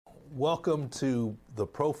Welcome to the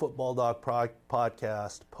Pro Football Doc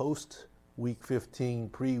podcast, post Week 15,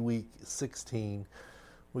 pre-Week 16.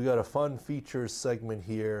 We got a fun features segment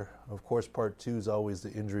here. Of course, part 2 is always the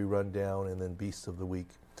injury rundown and then Beast of the Week.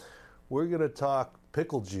 We're going to talk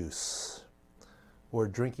pickle juice, or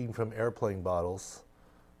drinking from airplane bottles,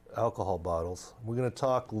 alcohol bottles. We're going to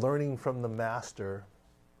talk learning from the master.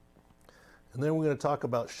 And then we're going to talk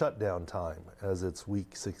about shutdown time as it's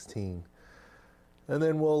Week 16. And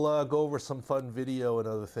then we'll go over some fun video and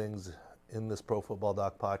other things in this Pro Football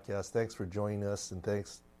Doc podcast. Thanks for joining us, and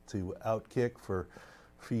thanks to Outkick for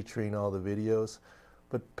featuring all the videos.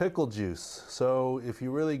 But pickle juice. So if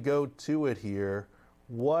you really go to it here,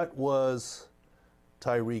 what was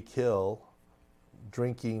Tyreek Hill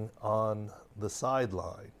drinking on the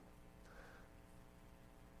sideline?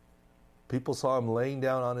 People saw him laying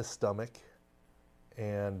down on his stomach,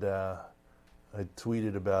 and I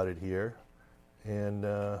tweeted about it here. And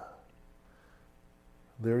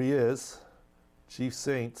there he is, Chief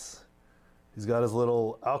Saints. He's got his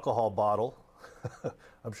little alcohol bottle.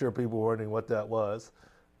 I'm sure people were wondering what that was.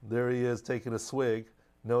 There he is taking a swig.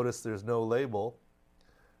 Notice there's no label.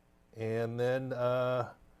 And then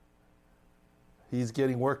he's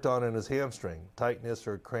getting worked on in his hamstring. Tightness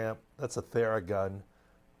or cramp. That's a Theragun.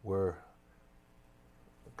 We're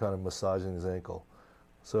kind of massaging his ankle.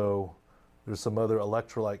 So there's some other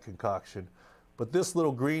electrolyte concoction. But this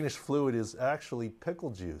little greenish fluid is actually pickle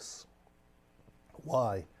juice.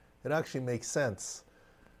 Why? It actually makes sense.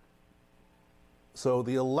 So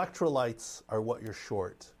the electrolytes are what you're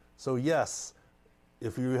short. So yes,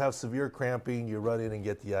 if you have severe cramping, you run in and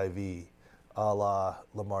get the IV, a la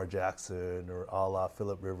Lamar Jackson or a la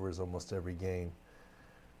Phillip Rivers almost every game.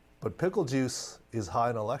 But pickle juice is high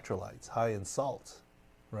in electrolytes, high in salt,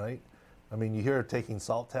 right? I mean, you hear taking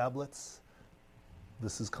salt tablets.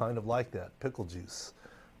 This is kind of like that, pickle juice.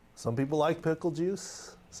 Some people like pickle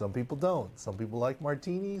juice, some people don't. Some people like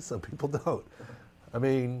martinis, some people don't. I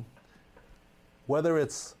mean, whether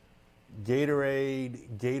it's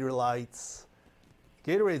Gatorade, Gatorlights,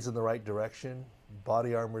 Gatorade's in the right direction,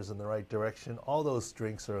 Body Armor's in the right direction, all those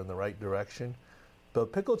drinks are in the right direction.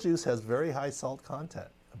 But pickle juice has very high salt content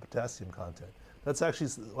and potassium content. That's actually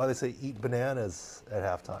why they say eat bananas at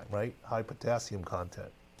halftime, right? High potassium content.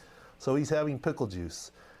 So he's having pickle juice.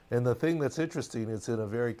 And the thing that's interesting, it's in a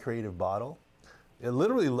very creative bottle. It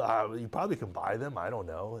literally, you probably can buy them, I don't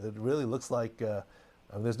know. It really looks like,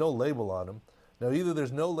 there's no label on them. Now either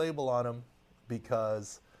there's no label on them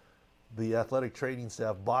because the athletic training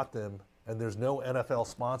staff bought them and there's no NFL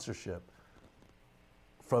sponsorship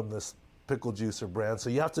from this pickle juicer brand. So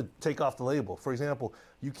you have to take off the label. For example,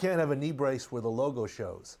 you can't have a knee brace where the logo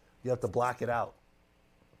shows. You have to black it out.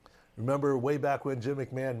 Remember way back when Jim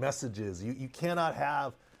McMahon messages, you cannot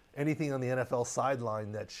have anything on the NFL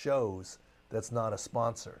sideline that shows that's not a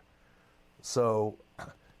sponsor. So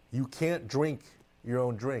you can't drink your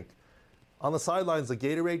own drink. On the sidelines, the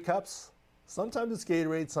Gatorade cups, sometimes it's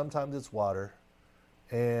Gatorade, sometimes it's water.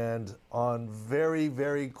 And on very,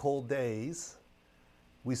 very cold days,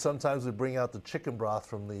 we sometimes would bring out the chicken broth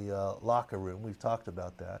from the locker room. We've talked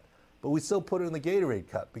about that. But we still put it in the Gatorade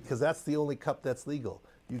cup because that's the only cup that's legal.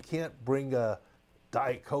 You can't bring a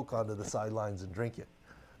Diet Coke onto the sidelines and drink it.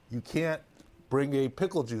 You can't bring a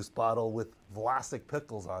pickle juice bottle with Vlasic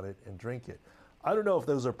pickles on it and drink it. I don't know if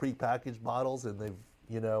those are prepackaged bottles and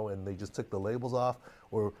they just took the labels off,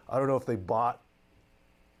 or I don't know if they bought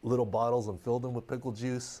little bottles and filled them with pickle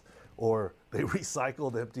juice, or they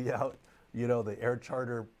recycled, empty out, the Air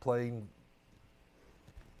Charter plane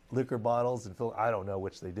liquor bottles and fill. I don't know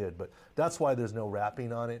which they did, but that's why there's no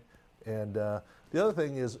wrapping on it. And the other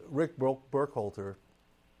thing is Rick Burkhalter,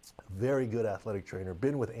 very good athletic trainer,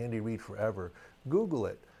 been with Andy Reid forever. Google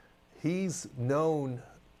it. He's known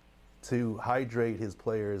to hydrate his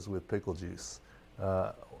players with pickle juice,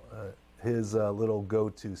 his little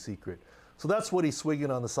go-to secret. So that's what he's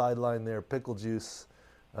swigging on the sideline there, pickle juice,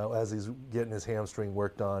 as he's getting his hamstring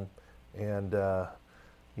worked on. And,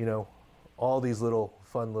 all these little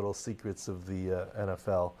fun little secrets of the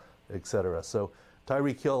NFL, etc. So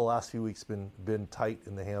Tyreek Hill the last few weeks been tight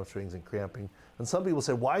in the hamstrings and cramping. And some people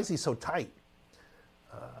say, why is he so tight?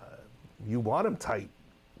 You want him tight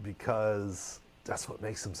because that's what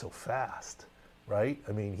makes him so fast, right?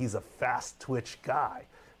 I mean, he's a fast twitch guy,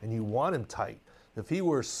 and you want him tight. If he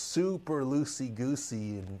were super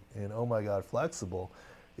loosey-goosey and oh my God, flexible,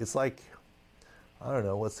 it's like, I don't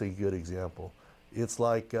know, what's a good example? It's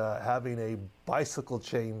like having a bicycle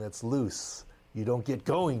chain that's loose. You don't get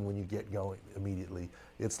going when you get going immediately.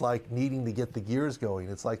 It's like needing to get the gears going.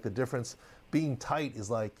 It's like the difference. Being tight is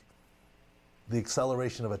like the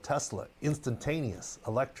acceleration of a Tesla, instantaneous,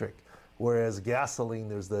 electric. Whereas gasoline,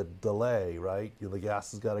 there's the delay, right? The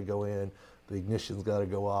gas has got to go in, the ignition's got to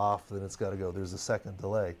go off, then it's got to go. There's a second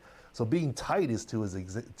delay. So being tight is to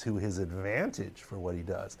his advantage for what he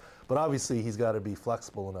does. But obviously, he's got to be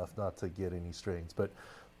flexible enough not to get any strains. But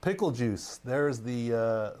pickle juice, there's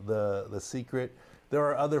the secret. There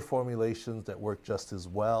are other formulations that work just as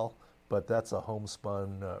well, but that's a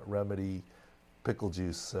homespun remedy, pickle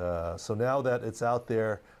juice. So now that it's out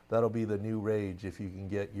there, that'll be the new rage if you can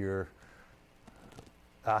get your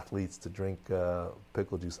athletes to drink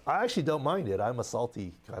pickle juice. I actually don't mind it. I'm a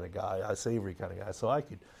salty kind of guy, a savory kind of guy, so I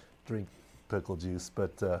could drink pickle juice,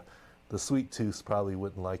 but the sweet tooth probably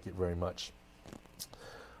wouldn't like it very much.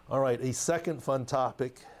 All right, a second fun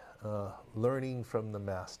topic, learning from the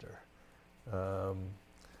master.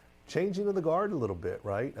 Changing of the guard a little bit,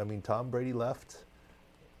 right? I mean, Tom Brady left.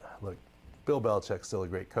 Look, Bill Belichick's still a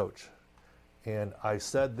great coach. And I've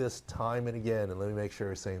said this time and again, and let me make sure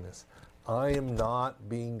I'm saying this. I am not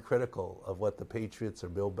being critical of what the Patriots or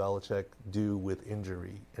Bill Belichick do with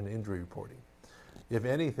injury and injury reporting. If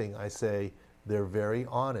anything, I say they're very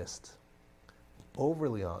honest,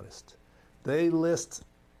 overly honest. They list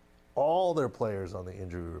all their players on the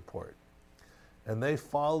injury report. And they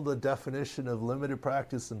follow the definition of limited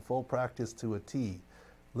practice and full practice to a T.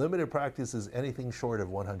 Limited practice is anything short of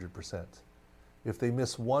 100%. If they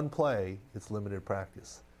miss one play, it's limited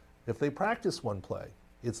practice. If they practice one play,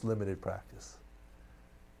 it's limited practice.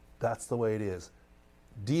 That's the way it is.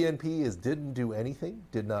 DNP is didn't do anything,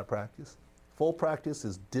 did not practice. Full practice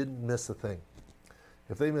is didn't miss a thing.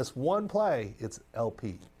 If they miss one play, it's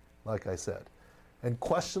LP, like I said. And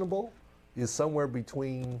questionable is somewhere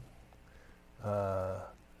between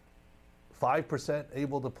 5%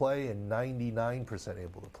 able to play and 99%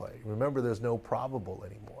 able to play. Remember, there's no probable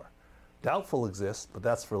anymore. Doubtful exists, but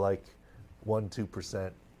that's for like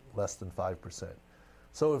 1-2%, less than 5%.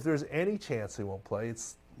 So if there's any chance they won't play,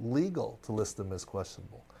 it's legal to list them as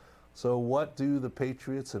questionable. So what do the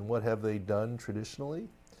Patriots and what have they done traditionally?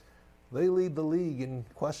 They lead the league in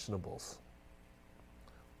questionables.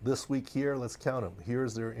 This week here, let's count them.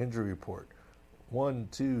 Here's their injury report. 1,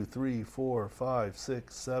 2, 3, 4, 5,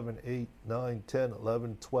 6, 7, 8, 9, 10,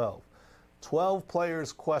 11, 12. 12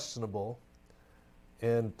 players questionable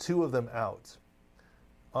and 2 of them out.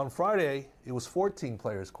 On Friday, it was 14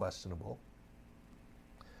 players questionable.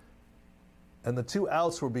 And the 2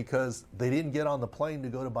 outs were because they didn't get on the plane to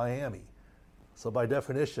go to Miami. So by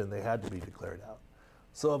definition, they had to be declared out.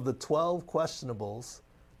 So of the 12 questionables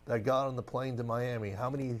that got on the plane to Miami, how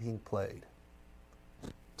many do you think played?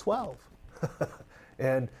 12.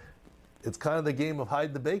 And it's kind of the game of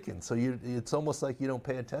hide the bacon. So it's almost like you don't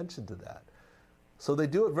pay attention to that. So they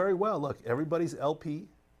do it very well. Look, everybody's LP,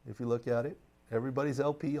 if you look at it. Everybody's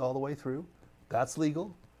LP all the way through. That's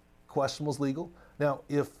legal. Questionable's legal. Now,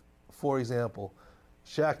 if, for example,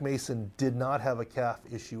 Shaq Mason did not have a calf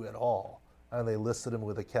issue at all, and they listed him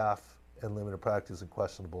with a calf and limited practice and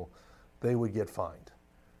questionable, they would get fined.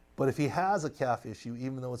 But if he has a calf issue,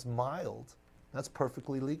 even though it's mild, that's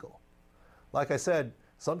perfectly legal. Like I said,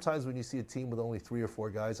 sometimes when you see a team with only 3 or 4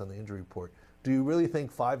 guys on the injury report, do you really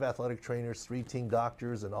think 5 athletic trainers, 3 team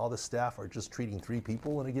doctors, and all the staff are just treating 3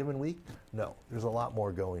 people in a given week? No, there's a lot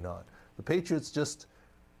more going on. The Patriots just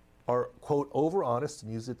are, quote, over honest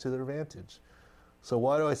and use it to their advantage. So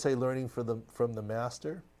why do I say learning from the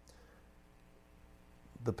master?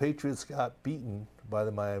 The Patriots got beaten by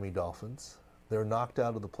the Miami Dolphins. They're knocked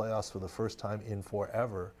out of the playoffs for the first time in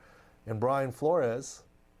forever. And Brian Flores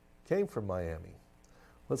came from Miami.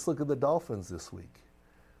 Let's look at the Dolphins this week.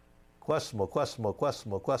 Questionable, questionable,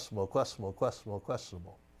 questionable, questionable, questionable, questionable,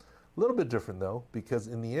 questionable. A little bit different, though, because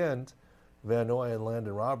in the end, Van Noy and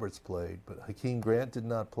Landon Roberts played, but Hakeem Grant did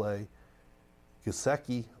not play.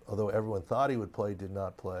 Gesicki, although everyone thought he would play, did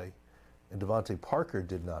not play. And Devontae Parker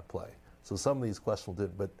did not play. So some of these questionable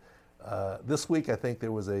did. But this week, I think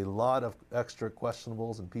there was a lot of extra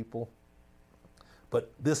questionables and people.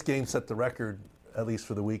 But this game set the record, at least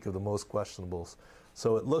for the week, of the most questionables.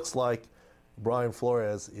 So it looks like Brian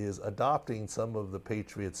Flores is adopting some of the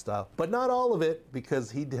Patriot style, but not all of it,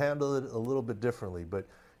 because he'd handle it a little bit differently. But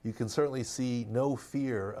you can certainly see no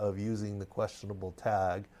fear of using the questionable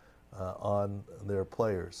tag on their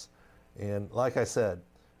players. And like I said,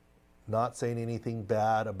 not saying anything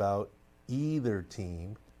bad about either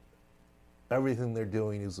team. Everything they're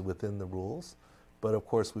doing is within the rules. But of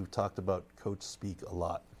course, we've talked about coach speak a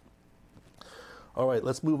lot. All right,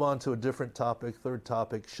 let's move on to a different topic. Third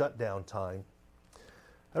topic, shutdown time.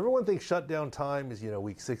 Everyone thinks shutdown time is,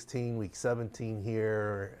 week 16, week 17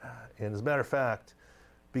 here. And as a matter of fact,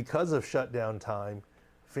 because of shutdown time,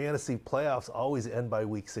 fantasy playoffs always end by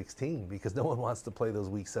week 16 because no one wants to play those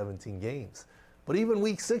week 17 games. But even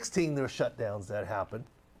week 16, there are shutdowns that happen.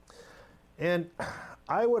 And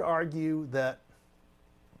I would argue that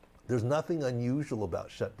there's nothing unusual about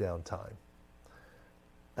shutdown time.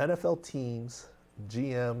 NFL teams,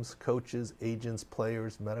 GMs, coaches, agents,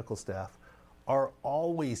 players, medical staff are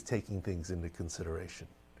always taking things into consideration.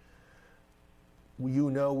 You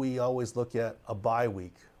know, we always look at a bye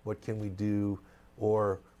week. What can we do?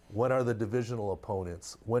 Or when are the divisional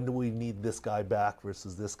opponents? When do we need this guy back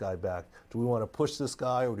versus this guy back? Do we want to push this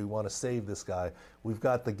guy or do we want to save this guy? We've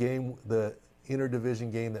got the game, the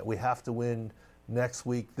interdivision game that we have to win next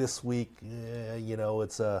week. This week, you know,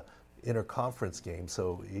 it's a interconference game,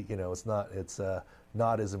 so you know it's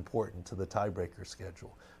not as important to the tiebreaker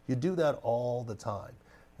schedule. You do that all the time.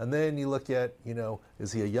 And then you look at, you know,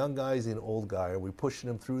 is he a young guy? Is he an old guy? Are we pushing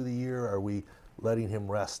him through the year? Are we letting him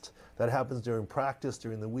rest? That happens during practice,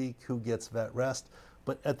 during the week. Who gets that rest?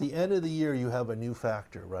 But at the end of the year, you have a new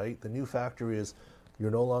factor, right? The new factor is you're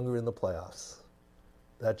no longer in the playoffs.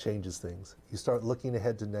 That changes things. You start looking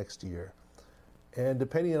ahead to next year. And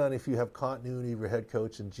depending on if you have continuity of your head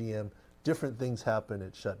coach and GM, different things happen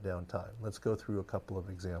at shutdown time. Let's go through a couple of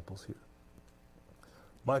examples here.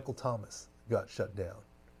 Michael Thomas got shut down.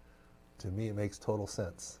 To me, it makes total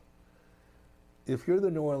sense. If you're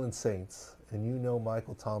the New Orleans Saints and you know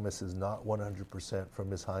Michael Thomas is not 100%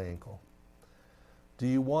 from his high ankle, do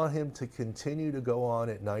you want him to continue to go on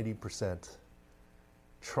at 90%,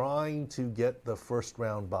 trying to get the first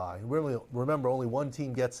round bye? Remember, only one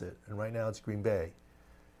team gets it, and right now it's Green Bay.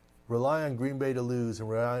 Rely on Green Bay to lose and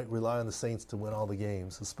rely on the Saints to win all the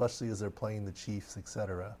games, especially as they're playing the Chiefs,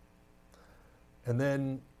 etc. And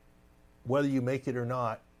then whether you make it or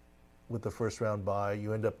not with the first round bye,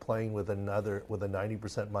 you end up playing with a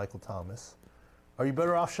 90% Michael Thomas. Are you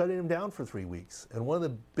better off shutting him down for 3 weeks? And one of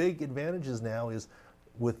the big advantages now is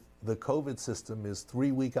with the COVID system is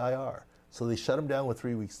 3-week IR. So they shut him down with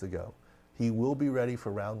 3 weeks to go. He will be ready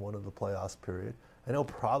for round 1 of the playoffs period, and he'll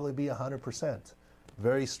probably be 100%.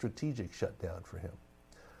 Very strategic shutdown for him.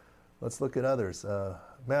 Let's look at others.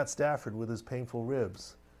 Matt Stafford with his painful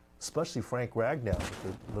ribs, especially Frank Ragnow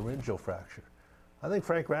with the laryngeal fracture. I think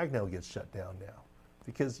Frank Ragnow gets shut down now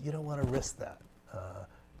because you don't want to risk that.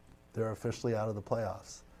 They're officially out of the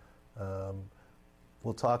playoffs.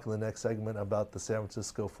 We'll talk in the next segment about the San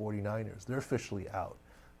Francisco 49ers. They're officially out,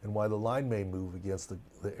 and why the line may move against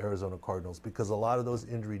the Arizona Cardinals, because a lot of those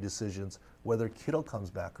injury decisions, whether Kittle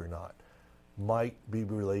comes back or not, might be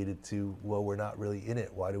related to, well, we're not really in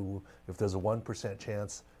it. If there's a 1%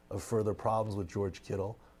 chance of further problems with George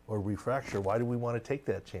Kittle or refracture, why do we want to take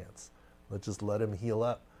that chance? Let's just let him heal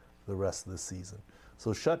up the rest of the season.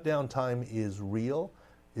 So shutdown time is real.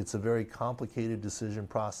 It's a very complicated decision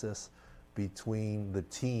process between the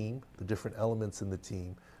team, the different elements in the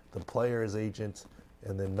team, the player's agent,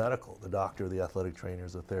 and then medical, the doctor, the athletic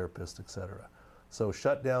trainers, the therapist, etc. So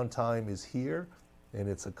shutdown time is here, and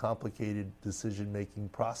it's a complicated decision-making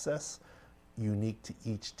process, unique to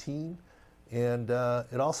each team. And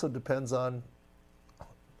it also depends on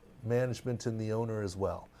management and the owner as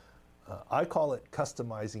well. I call it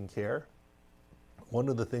customizing care. One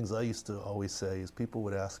of the things I used to always say is people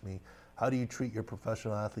would ask me, how do you treat your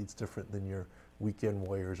professional athletes different than your weekend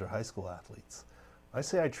warriors or high school athletes? I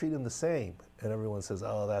say I treat them the same. And everyone says,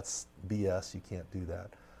 oh, that's BS, you can't do that.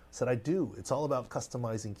 I said, I do. It's all about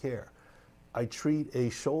customizing care. I treat a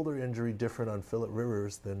shoulder injury different on Phillip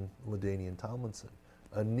Rivers than LaDainian Tomlinson.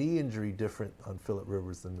 A knee injury different on Phillip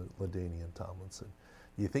Rivers than LaDainian Tomlinson.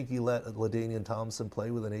 You think you let LaDainian Tomlinson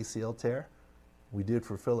play with an ACL tear? We did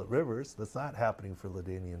for Phillip Rivers. That's not happening for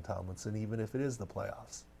LaDainian Tomlinson, even if it is the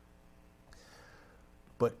playoffs.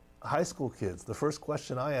 But high school kids, the first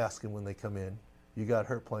question I ask them when they come in, you got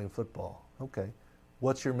hurt playing football. Okay,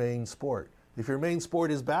 what's your main sport? If your main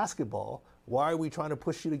sport is basketball, why are we trying to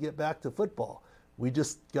push you to get back to football? We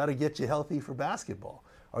just got to get you healthy for basketball.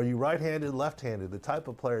 Are you right-handed, left-handed, the type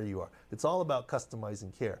of player you are? It's all about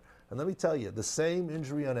customizing care. And let me tell you, the same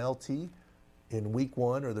injury on LT in week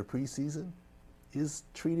 1 or the preseason is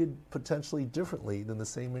treated potentially differently than the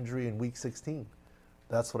same injury in week 16.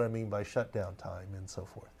 That's what I mean by shutdown time and so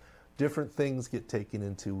forth. Different things get taken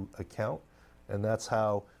into account, and that's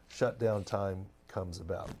how shutdown time comes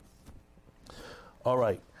about. All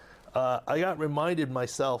right. I got reminded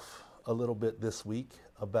myself a little bit this week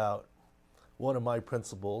about one of my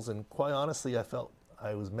principles, and quite honestly, I felt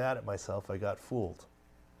I was mad at myself. I got fooled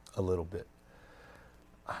a little bit.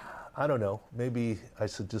 I don't know. Maybe I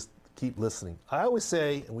should just keep listening. I always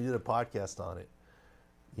say, and we did a podcast on it,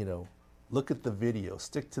 you know, look at the video,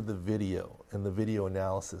 stick to the video and the video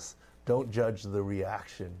analysis. Don't judge the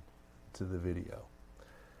reaction to the video.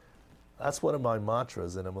 That's one of my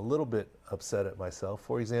mantras, and I'm a little bit upset at myself.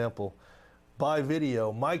 For example, by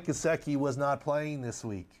video, Mike Gesicki was not playing this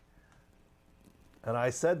week. And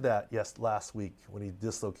I said that last week when he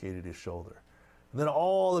dislocated his shoulder. And then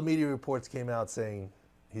all the media reports came out saying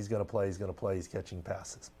he's going to play, he's catching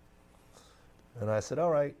passes. And I said,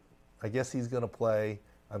 all right, I guess he's going to play.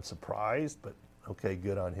 I'm surprised, but okay,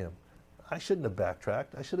 good on him. I shouldn't have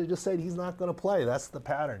backtracked. I should have just said he's not going to play. That's the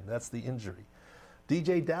pattern. That's the injury.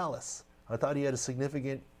 DJ Dallas, I thought he had a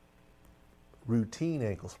significant routine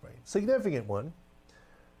ankle sprain. Significant one.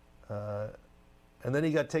 And then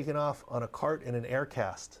he got taken off on a cart in an air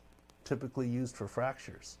cast, typically used for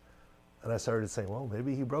fractures. And I started saying, well,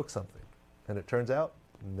 maybe he broke something. And it turns out,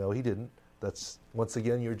 no, he didn't. That's, once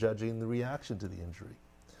again, you're judging the reaction to the injury.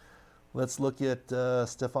 Let's look at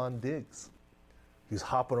Stefon Diggs. He's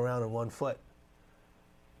hopping around on one foot.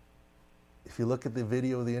 If you look at the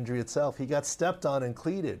video of the injury itself, he got stepped on and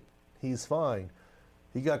cleated. He's fine.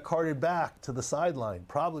 He got carted back to the sideline,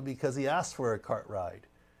 probably because he asked for a cart ride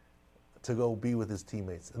to go be with his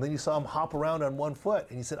teammates. And then you saw him hop around on one foot,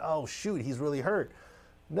 and you said, oh, shoot, he's really hurt.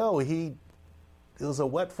 No, it was a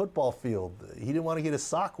wet football field. He didn't want to get his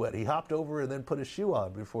sock wet. He hopped over and then put his shoe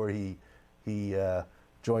on before he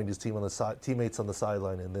joined his teammates on the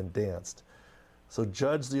sideline and then danced. So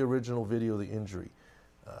judge the original video of the injury.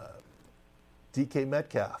 DK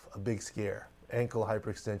Metcalf, a big scare. Ankle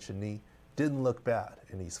hyperextension knee. Didn't look bad,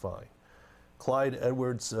 and he's fine. Clyde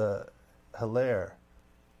Edwards-Helaire.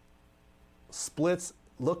 Splits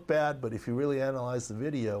look bad, but if you really analyze the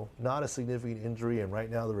video, not a significant injury, and right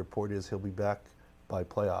now the report is he'll be back by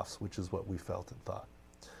playoffs, which is what we felt and thought.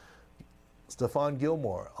 Stephon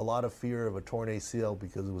Gilmore, a lot of fear of a torn ACL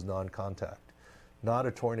because it was non-contact. Not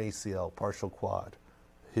a torn ACL, partial quad.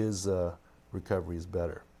 His recovery is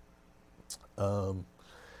better.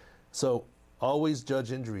 So always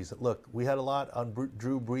judge injuries. Look, we had a lot on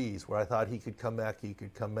Drew Brees where I thought he could come back.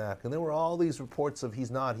 And there were all these reports of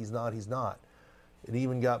he's not. It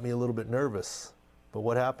even got me a little bit nervous. But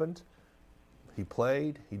what happened? He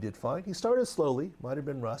played. He did fine. He started slowly. Might have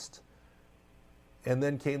been rust. And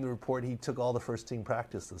then came the report he took all the first-team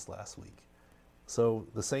practice this last week. So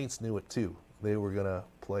the Saints knew it too. They were going to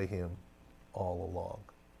play him all along.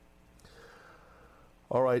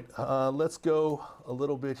 All right, let's go a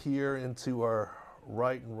little bit here into our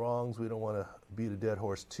right and wrongs. We don't want to beat a dead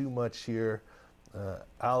horse too much here.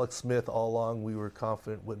 Alex Smith, all along, we were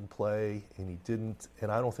confident wouldn't play, and he didn't,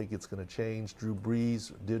 and I don't think it's going to change. Drew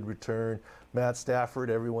Brees did return. Matt Stafford,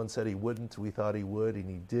 everyone said he wouldn't. We thought he would, and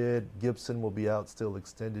he did. Gibson will be out still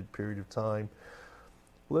extended period of time.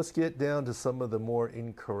 Let's get down to some of the more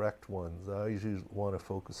incorrect ones. I usually want to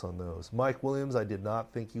focus on those. Mike Williams, I did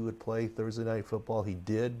not think he would play Thursday Night Football. He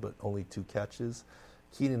did, but only 2 catches.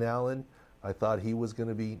 Keenan Allen, I thought he was going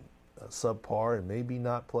to be subpar and maybe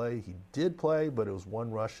not play. He did play, but it was 1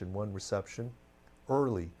 rush and 1 reception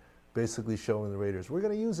early, basically showing the Raiders, we're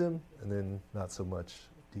going to use him, and then not so much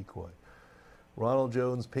decoy. Ronald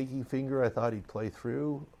Jones, pinky finger, I thought he'd play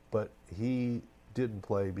through, but he didn't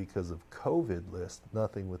play because of COVID list,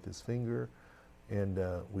 nothing with his finger. And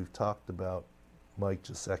we've talked about Mike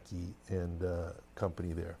Gesicki and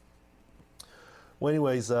company there. Well,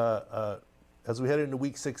 anyways, as we head into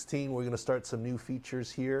Week 16, we're going to start some new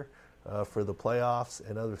features here for the playoffs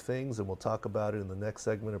and other things, and we'll talk about it in the next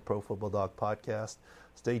segment of Pro Football Doc Podcast.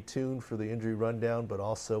 Stay tuned for the injury rundown, but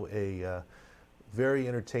also a very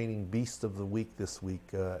entertaining Beast of the Week this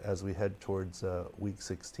week as we head towards Week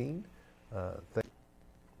 16.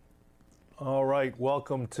 All right,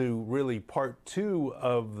 welcome to really part 2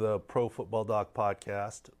 of the Pro Football Doc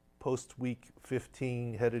Podcast, post Week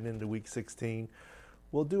 15, headed into Week 16.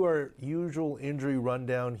 We'll do our usual injury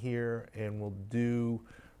rundown here, and we'll do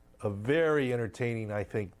a very entertaining, I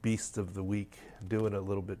think, Beast of the Week, doing it a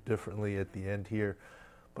little bit differently at the end here.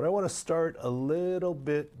 But I want to start a little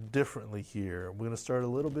bit differently here. We're going to start a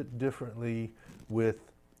little bit differently with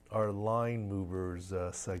our line movers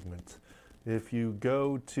segment. If you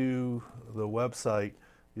go to the website,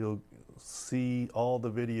 you'll see all the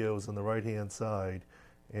videos on the right-hand side,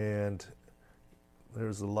 and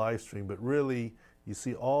there's a live stream, but really you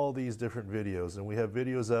see all these different videos, and we have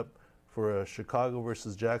videos up for Chicago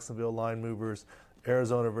versus Jacksonville line movers,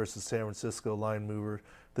 Arizona versus San Francisco line mover.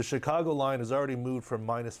 The Chicago line has already moved from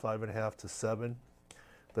 -5.5 to 7.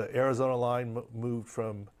 The Arizona line moved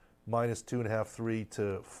from -2.5, 3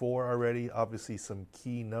 to 4 already. Obviously some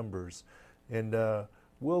key numbers. And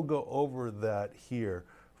we'll go over that here.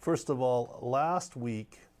 First of all, last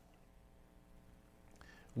week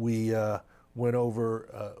we went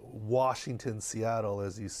over Washington, Seattle,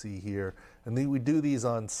 as you see here. And then we do these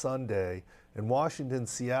on Sunday. In Washington,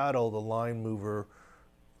 Seattle, the line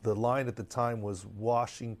at the time was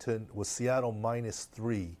Seattle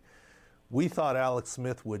 -3. We thought Alex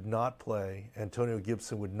Smith would not play, Antonio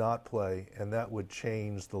Gibson would not play, and that would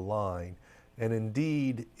change the line. And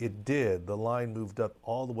indeed, it did. The line moved up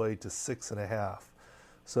all the way to 6.5.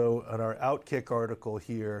 So in our Outkick article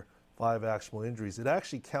here, 5 actionable injuries, it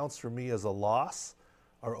actually counts for me as a loss.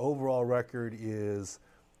 Our overall record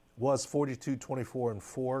was 42, 24, and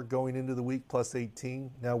 4 going into the week, plus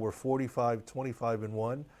 18. Now we're 45, 25, and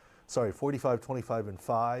 1. Sorry, 45, 25, and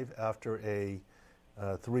 5 after a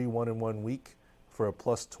 3-1-1 week for a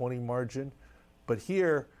plus 20 margin. But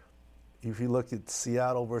here, if you look at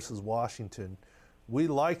Seattle versus Washington, we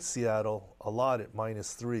liked Seattle a lot at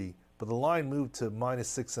 -3, but the line moved to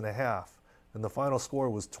 -6.5, and the final score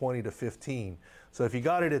was 20-15. So if you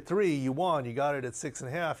got it at 3, you won. You got it at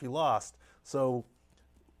 6.5, you lost. So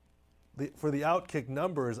for the Outkick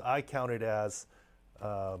numbers, I counted as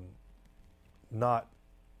not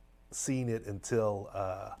seeing it until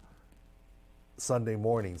Sunday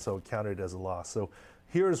morning, so it counted as a loss. So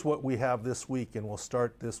here's what we have this week, and we'll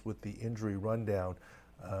start this with the injury rundown,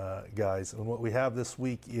 guys. And what we have this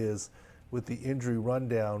week is, with the injury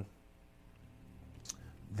rundown,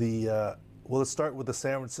 let's start with the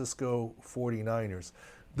San Francisco 49ers.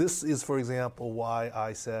 This is, for example, why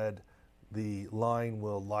I said the line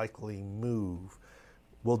will likely move.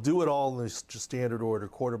 We'll do it all in the standard order: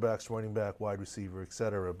 quarterbacks, running back, wide receiver,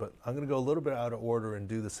 etc. But I'm going to go a little bit out of order and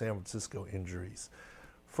do the San Francisco injuries.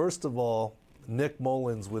 First of all, Nick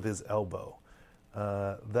Mullins with his elbow.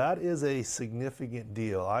 That is a significant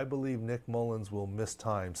deal. I believe Nick Mullins will miss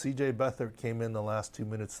time. C.J. Beathard came in the last 2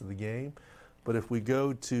 minutes of the game. But if we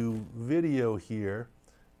go to video here,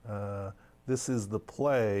 this is the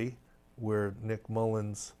play where Nick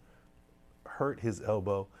Mullins hurt his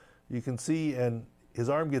elbow. You can see, and his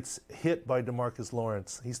arm gets hit by DeMarcus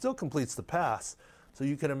Lawrence. He still completes the pass. So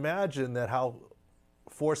you can imagine that how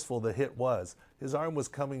forceful the hit was. His arm was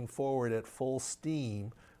coming forward at full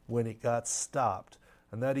steam when it got stopped.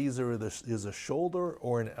 And that either is a shoulder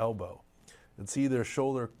or an elbow. It's either a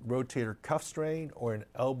shoulder rotator cuff strain or an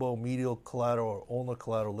elbow medial collateral or ulnar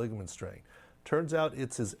collateral ligament strain. Turns out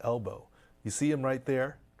it's his elbow. You see him right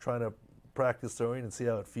there trying to practice throwing and see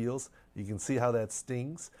how it feels. You can see how that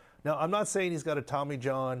stings. Now, I'm not saying he's got a Tommy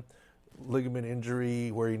John ligament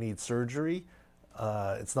injury where he needs surgery.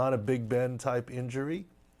 It's not a Big Ben type injury,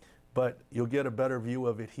 but you'll get a better view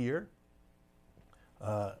of it here.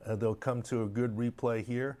 And they'll come to a good replay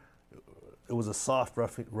here. It was a soft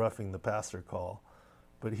roughing the passer call.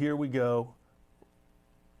 But here we go.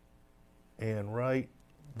 And right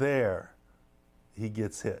there, he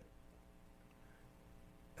gets hit.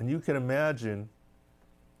 And you can imagine,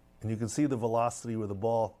 and you can see the velocity where the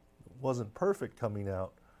ball wasn't perfect coming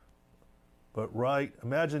out. But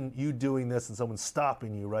imagine you doing this and someone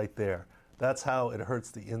stopping you right there. That's how it hurts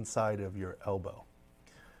the inside of your elbow.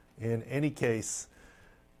 In any case,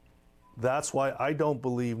 that's why I don't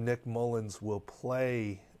believe Nick Mullins will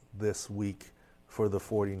play this week for the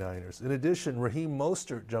 49ers. In addition, Raheem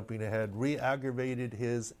Mostert, jumping ahead, re-aggravated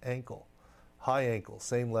his ankle, high ankle,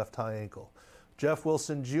 same left high ankle. Jeff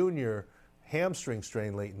Wilson Jr., hamstring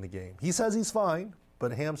strain late in the game. He says he's fine,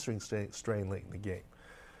 but hamstring strain late in the game.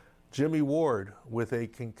 Jimmy Ward with a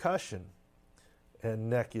concussion and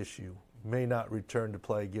neck issue may not return to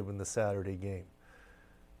play given the Saturday game.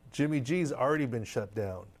 Jimmy G's already been shut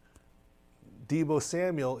down. Deebo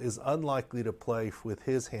Samuel is unlikely to play with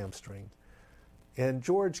his hamstring. And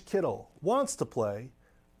George Kittle wants to play,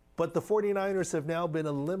 but the 49ers have now been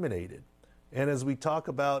eliminated. And as we talk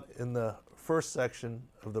about in the first section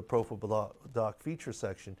of the Pro Football Doc feature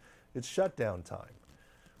section, it's shutdown time.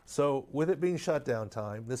 So with it being shutdown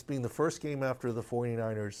time, this being the first game after the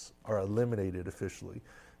 49ers are eliminated officially,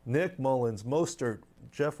 Nick Mullins, Mostert,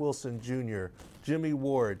 Jeff Wilson Jr., Jimmy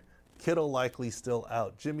Ward, Kittle likely still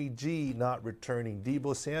out, Jimmy G not returning,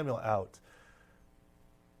 Deebo Samuel out.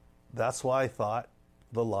 That's why I thought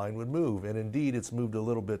the line would move. And indeed, it's moved a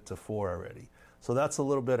little bit to 4 already. So that's a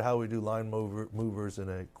little bit how we do line movers in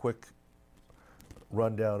a quick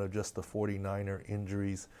rundown of just the 49er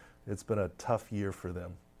injuries. It's been a tough year for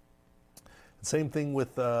them. Same thing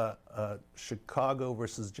with Chicago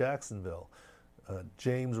versus Jacksonville.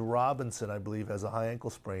 James Robinson, I believe, has a high ankle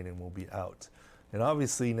sprain and will be out. And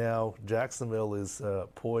obviously now Jacksonville is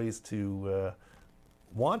poised to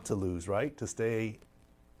want to lose, right? To stay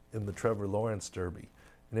in the Trevor Lawrence Derby.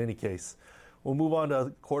 In any case, we'll move on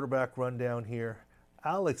to quarterback rundown here.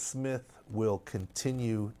 Alex Smith will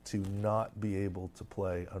continue to not be able to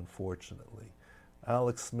play, unfortunately.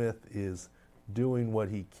 Alex Smith is doing what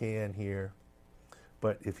he can here.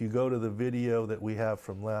 But if you go to the video that we have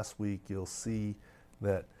from last week, you'll see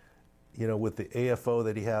that, with the AFO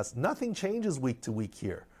that he has, nothing changes week to week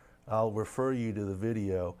here. I'll refer you to the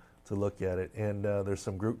video to look at it, and there's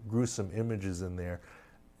some gruesome images in there.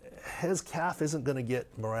 His calf isn't going to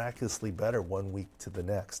get miraculously better one week to the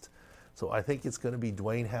next. So I think it's going to be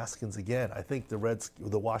Dwayne Haskins again. I think the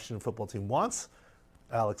Washington football team wants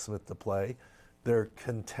Alex Smith to play. They're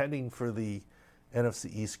contending for the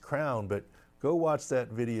NFC East crown, but go watch that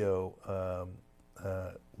video,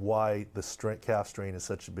 why the calf strain is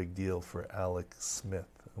such a big deal for Alex Smith,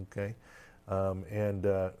 okay? And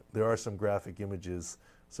there are some graphic images,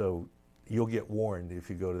 so you'll get warned if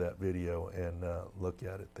you go to that video and look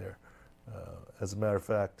at it there. As a matter of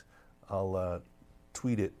fact, I'll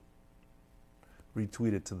retweet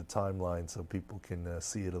it to the timeline so people can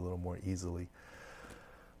see it a little more easily.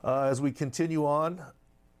 As we continue on,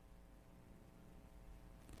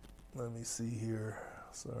 let me see here.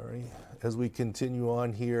 Sorry. As we continue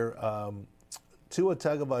on here, Tua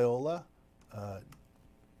Tagovailoa,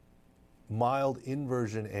 mild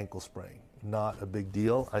inversion ankle sprain. Not a big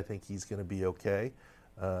deal. I think he's going to be okay.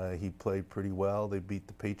 He played pretty well. They beat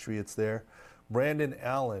the Patriots there. Brandon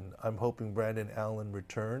Allen, I'm hoping Brandon Allen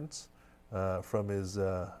returns from his.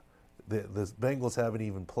 The Bengals haven't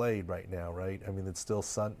even played right now, right? I mean, it's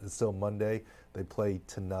still Monday. They play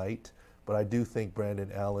tonight, but I do think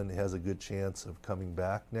Brandon Allen has a good chance of coming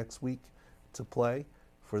back next week to play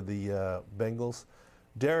for the Bengals.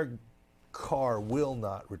 Derek Carr will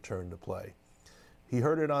not return to play. He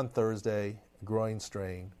hurt it on Thursday, groin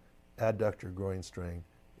strain, adductor groin strain.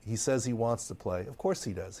 He says he wants to play. Of course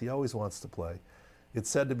he does. He always wants to play. It's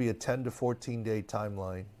said to be a 10 to 14 day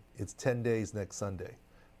timeline. It's 10 days next Sunday.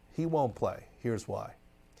 He won't play. Here's why.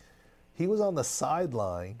 He was on the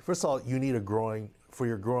sideline. First of all, you need a groin. For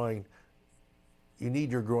your groin, you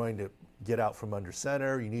need your groin to get out from under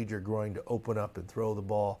center. You need your groin to open up and throw the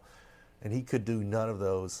ball. And he could do none of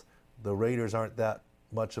those. The Raiders aren't that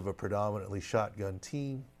much of a predominantly shotgun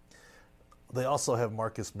team. They also have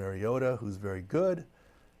Marcus Mariota, who's very good.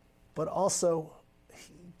 But also,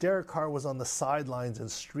 Derek Carr was on the sidelines in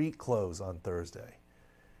street clothes on Thursday.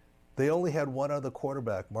 They only had one other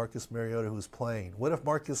quarterback, Marcus Mariota, who was playing. What if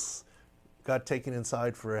Marcus got taken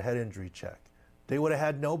inside for a head injury check? They would have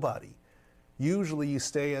had nobody. Usually you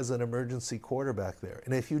stay as an emergency quarterback there.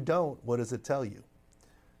 And if you don't, what does it tell you?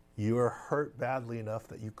 You are hurt badly enough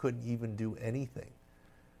that you couldn't even do anything,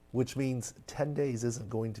 which means 10 days isn't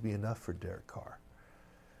going to be enough for Derek Carr.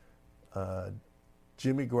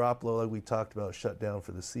 Jimmy Garoppolo, like we talked about, shut down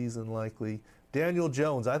for the season likely. Daniel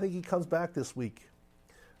Jones, I think he comes back this week.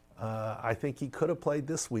 I think he could have played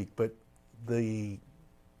this week, but the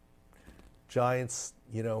Giants,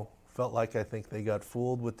 felt like I think they got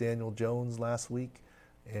fooled with Daniel Jones last week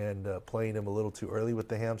and playing him a little too early with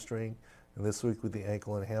the hamstring. And this week with the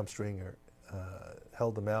ankle and hamstring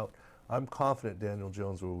held him out. I'm confident Daniel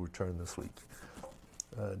Jones will return this week.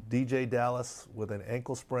 DJ Dallas with an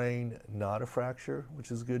ankle sprain, not a fracture,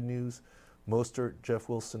 which is good news. Mostert, Jeff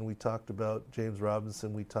Wilson we talked about. James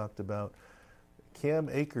Robinson we talked about. Cam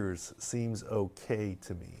Akers seems okay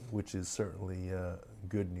to me, which is certainly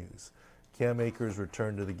good news. Cam Akers'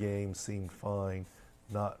 return to the game seemed fine,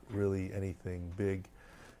 not really anything big.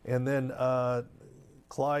 And then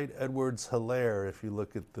Clyde Edwards-Helaire, if you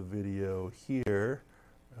look at the video here,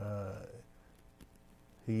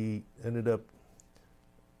 he ended up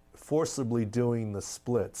forcibly doing the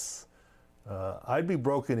splits. I'd be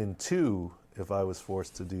broken in two if I was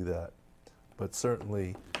forced to do that, but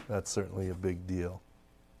certainly that's certainly a big deal.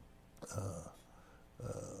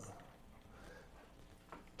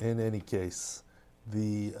 In any case,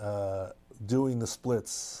 the doing the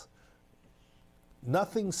splits,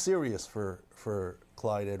 nothing serious for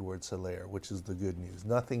Clyde Edwards-Helaire, which is the good news.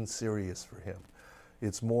 Nothing serious for him.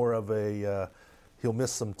 It's more of a, he'll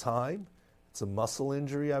miss some time. It's a muscle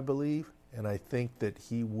injury, I believe, and I think that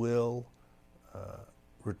he will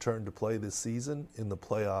return to play this season in the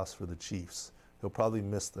playoffs for the Chiefs. He'll probably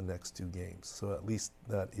miss the next two games, so at least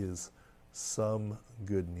that is some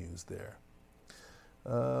good news there.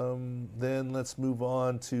 Then let's move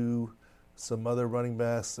on to some other running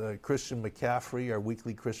backs. Christian McCaffrey, our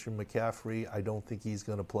weekly Christian McCaffrey, I don't think he's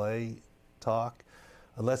going to play talk.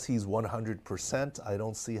 Unless he's 100%, I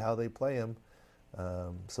don't see how they play him.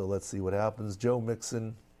 So let's see what happens. Joe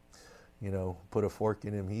Mixon, put a fork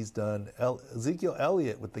in him. He's done. Ezekiel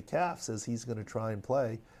Elliott with the calf says he's going to try and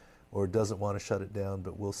play or doesn't want to shut it down,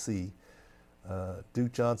 but we'll see.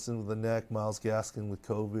 Duke Johnson with the neck, Myles Gaskin with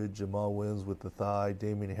COVID, Jamal Williams with the thigh,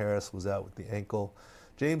 Damian Harris was out with the ankle.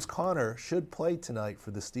 James Conner should play tonight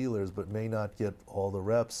for the Steelers, but may not get all the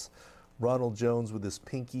reps. Ronald Jones with his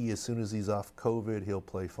pinky, as soon as he's off COVID, he'll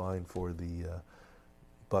play fine for the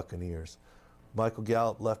Buccaneers. Michael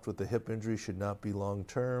Gallup left with a hip injury, should not be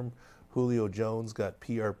long-term. Julio Jones got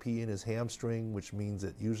PRP in his hamstring, which means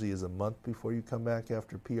it usually is a month before you come back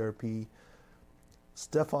after PRP.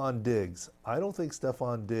 Stephon Diggs. I don't think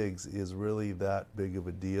Stephon Diggs is really that big of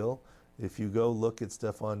a deal. If you go look at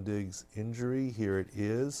Stephon Diggs' injury, here it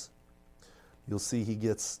is. You'll see he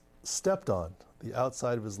gets stepped on. The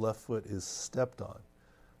outside of his left foot is stepped on.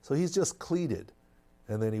 So he's just cleated,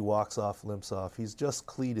 and then he walks off, limps off. He's just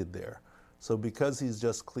cleated there. So because he's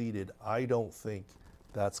just cleated, I don't think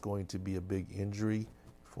that's going to be a big injury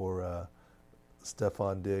for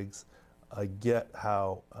Stephon Diggs. I get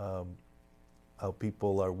how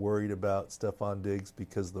people are worried about Stephon Diggs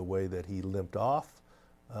because of the way that he limped off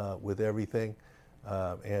with everything.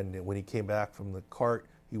 And when he came back from the cart,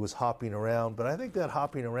 he was hopping around. But I think that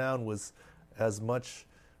hopping around was as much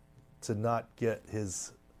to not get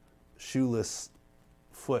his shoeless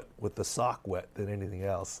foot with the sock wet than anything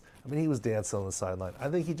else. I mean, he was dancing on the sideline. I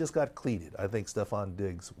think he just got cleated. I think Stephon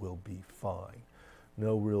Diggs will be fine.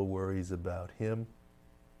 No real worries about him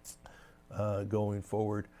going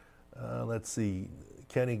forward. Let's see.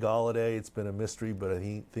 Kenny Golladay, it's been a mystery, but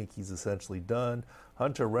I think he's essentially done.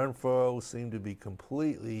 Hunter Renfrow seemed to be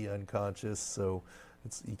completely unconscious, so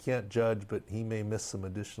you can't judge, but he may miss some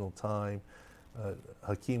additional time.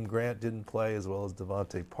 Hakeem Grant didn't play, as well as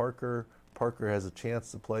Devontae Parker. Parker has a chance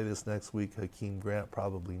to play this next week. Hakeem Grant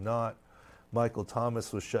probably not. Michael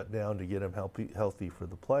Thomas was shut down to get him healthy for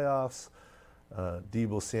the playoffs.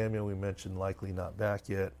 Deebo Samuel, we mentioned, likely not back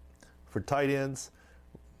yet. For tight ends,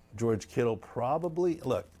 George Kittle probably,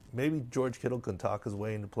 look, maybe George Kittle can talk his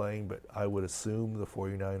way into playing, but I would assume the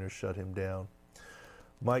 49ers shut him down.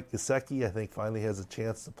 Mike Gesicki, I think, finally has a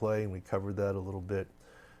chance to play, and we covered that a little bit.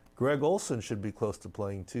 Greg Olsen should be close to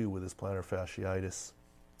playing, too, with his plantar fasciitis.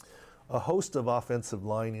 A host of offensive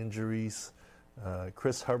line injuries.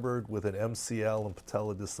 Chris Hubbard with an MCL and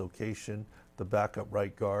patella dislocation, the backup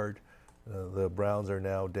right guard. The Browns are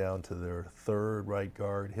now down to their third right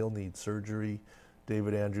guard. He'll need surgery.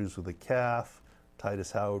 David Andrews with a calf.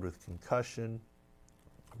 Titus Howard with concussion.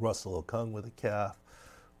 Russell Okung with a calf.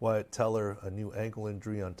 Wyatt Teller, a new ankle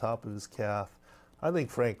injury on top of his calf. I think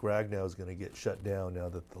Frank Ragnow is going to get shut down now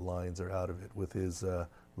that the Lions are out of it with his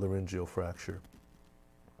laryngeal fracture.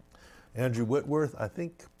 Andrew Whitworth, I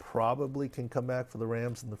think, probably can come back for the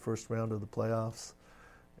Rams in the first round of the playoffs.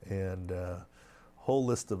 And a whole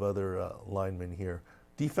list of other linemen here.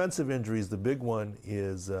 Defensive injuries, the big one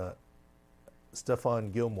is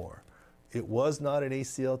Stephon Gilmore. It was not an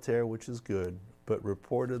ACL tear, which is good, but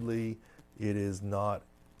reportedly it is not.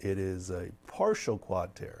 It is a partial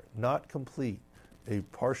quad tear, not complete, a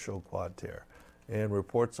partial quad tear. And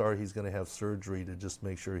reports are he's going to have surgery to just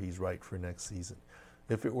make sure he's right for next season.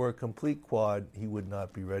 If it were a complete quad, he would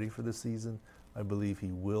not be ready for the season. I believe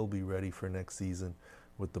he will be ready for next season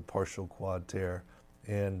with the partial quad tear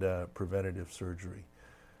and preventative surgery.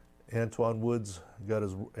 Antoine Woods got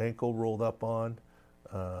his ankle rolled up on.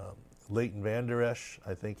 Leighton Vander Esch,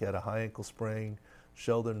 I think, had a high ankle sprain.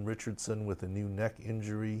 Sheldon Richardson with a new neck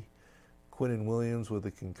injury. Quinnen Williams with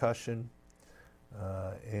a concussion.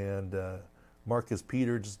 And Marcus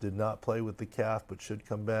Peters did not play with the calf but should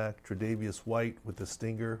come back. Tre'Davious White with the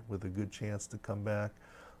stinger with a good chance to come back.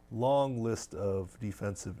 Long list of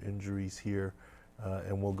defensive injuries here,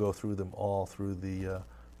 and we'll go through them all through the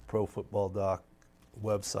Pro Football Doc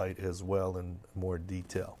website as well in more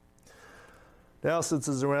detail. Now, since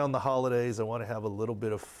it's around the holidays, I want to have a little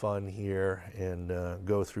bit of fun here and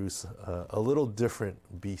go through a little different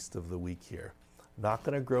beast of the week here. Not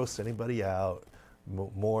going to gross anybody out.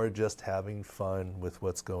 More just having fun with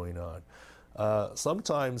what's going on.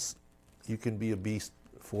 Sometimes you can be a beast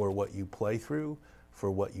for what you play through, for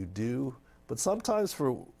what you do, but sometimes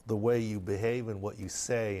for the way you behave and what you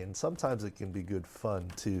say, and sometimes it can be good fun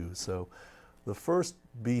too. So the first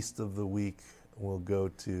beast of the week we'll go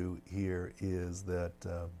to here is that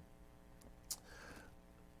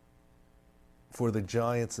for the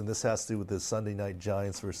Giants, and this has to do with the Sunday night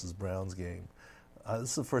Giants versus Browns game. This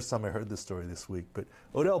is the first time I heard this story this week, but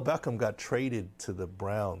Odell Beckham got traded to the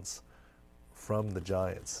Browns from the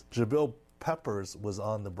Giants. Jabril Peppers was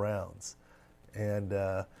on the Browns. And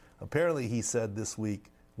apparently he said this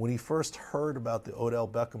week, when he first heard about the Odell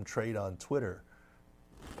Beckham trade on Twitter,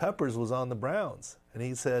 Peppers was on the Browns. And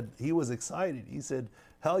he said he was excited. He said,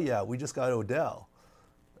 hell yeah, we just got Odell.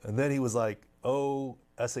 And then he was like, OL.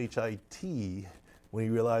 S-H-I-T, when he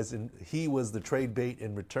realized he was the trade bait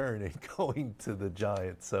in return and going to the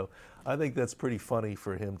Giants. So I think that's pretty funny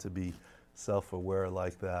for him to be self-aware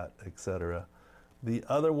like that, etc. The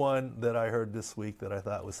other one that I heard this week that I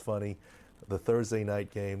thought was funny, the Thursday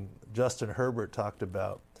night game, Justin Herbert talked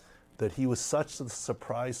about that he was such a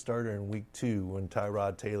surprise starter in week 2 when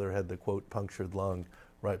Tyrod Taylor had the, quote, punctured lung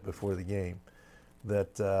right before the game,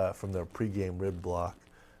 that from the pregame rib block,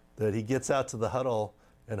 that he gets out to the huddle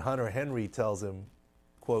and Hunter Henry tells him,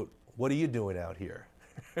 quote, "What are you doing out here?"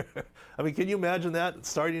 I mean, can you imagine that,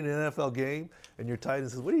 starting an NFL game and your tight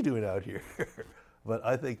end says, "What are you doing out here?" But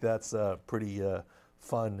I think that's pretty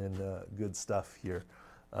fun and good stuff here.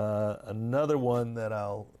 Another one that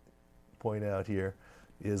I'll point out here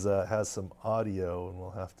is has some audio, and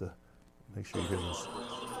we'll have to make sure you hear this.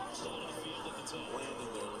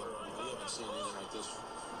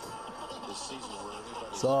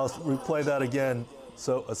 So I'll replay that again.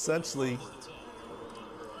 So essentially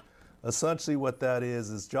what that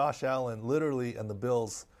is Josh Allen literally, and the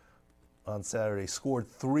Bills on Saturday scored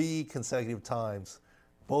 3 consecutive times.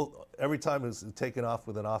 Every time it was taken off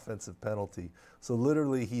with an offensive penalty. So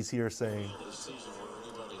literally he's here saying,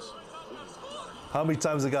 how many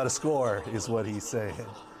times I got to score is what he's saying,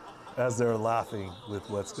 as they're laughing with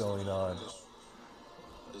what's going on.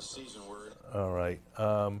 All right.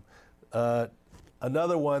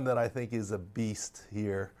 Another one that I think is a beast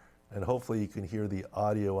here, and hopefully you can hear the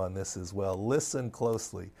audio on this as well. Listen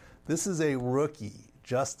closely. This is a rookie,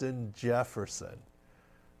 Justin Jefferson,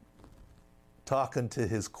 talking to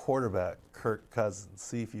his quarterback, Kirk Cousins.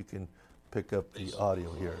 See if you can pick up the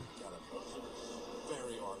audio here.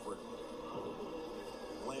 Very awkward.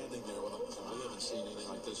 Landing there with him. We haven't seen anything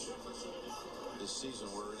like this season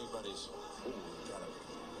where anybody's got it.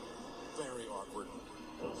 Very awkward.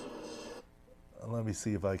 Let me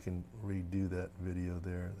see if I can redo that video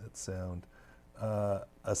there, that sound.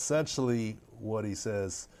 Essentially what he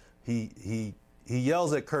says, he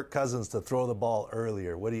yells at Kirk Cousins to throw the ball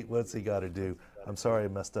earlier. What's he got to do? I'm sorry I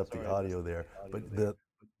messed up the audio there, but the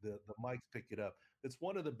mics pick it up. It's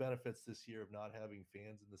one of the benefits this year of not having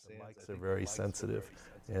fans in the stands. The mics are very sensitive,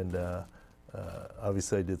 and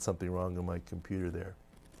obviously I did something wrong on my computer there.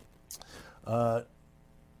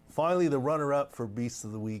 Finally, the runner-up for Beast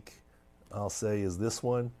of the Week, I'll say, is this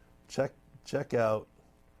one. Check out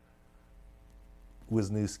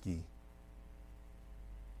Wisniewski.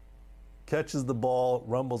 Catches the ball,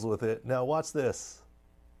 rumbles with it. Now watch this.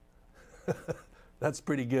 That's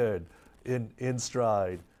pretty good in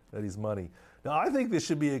stride that he's money. Now I think this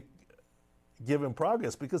should be a given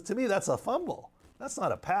progress, because to me that's a fumble. That's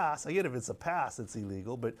not a pass. I get if it's a pass it's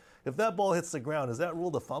illegal, but if that ball hits the ground, is that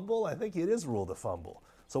ruled a fumble? I think it is ruled a fumble.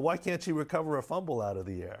 So why can't you recover a fumble out of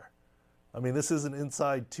the air? I mean, this isn't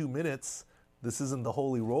inside 2 minutes. This isn't the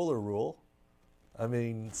holy roller rule. I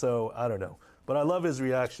mean, so I don't know. But I love his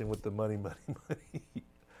reaction with the money.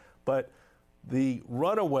 But the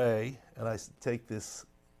runaway, and I take this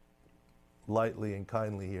lightly and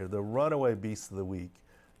kindly here, the runaway Beast of the Week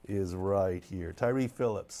is right here. Tyreek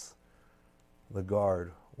Phillips, the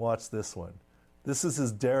guard. Watch this one. This is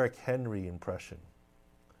his Derrick Henry impression.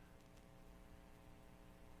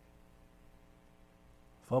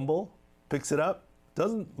 Fumble, picks it up,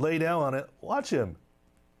 doesn't lay down on it. Watch him.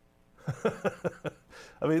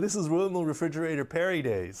 I mean, this is William Refrigerator Perry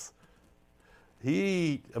days.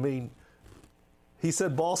 He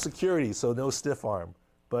said ball security, so no stiff arm.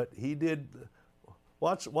 But he did,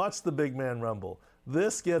 watch the big man rumble.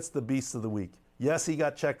 This gets the Beast of the Week. Yes, he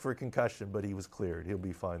got checked for a concussion, but he was cleared. He'll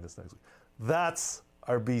be fine this next week. That's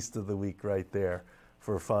our Beast of the Week right there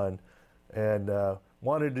for fun. And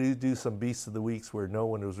wanted to do some Beasts of the Weeks where no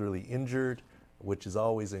one was really injured, which is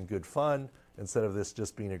always in good fun, instead of this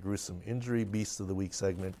just being a gruesome injury Beast of the Week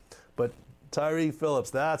segment. But Tyreek Phillips,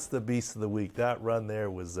 that's the Beast of the Week. That run there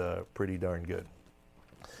was pretty darn good.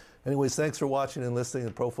 Anyways, thanks for watching and listening to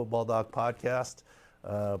the Pro Football Doc podcast.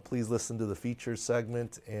 Please listen to the features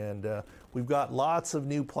segment. And we've got lots of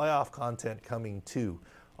new playoff content coming too.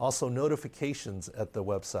 Also notifications at the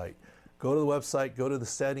website. Go to the website, go to the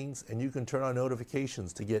settings, and you can turn on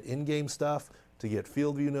notifications to get in-game stuff, to get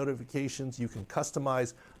field view notifications. You can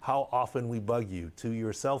customize how often we bug you, to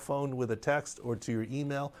your cell phone with a text, or to your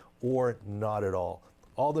email, or not at all.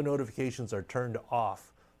 All the notifications are turned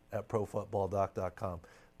off at profootballdoc.com.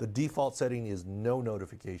 The default setting is no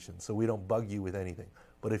notifications, so we don't bug you with anything.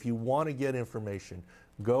 But if you want to get information,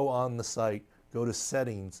 go on the site, go to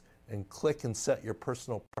settings, and click and set your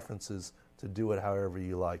personal preferences to do it however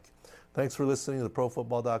you like. Thanks for listening to the Pro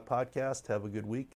Football Doc podcast. Have a good week.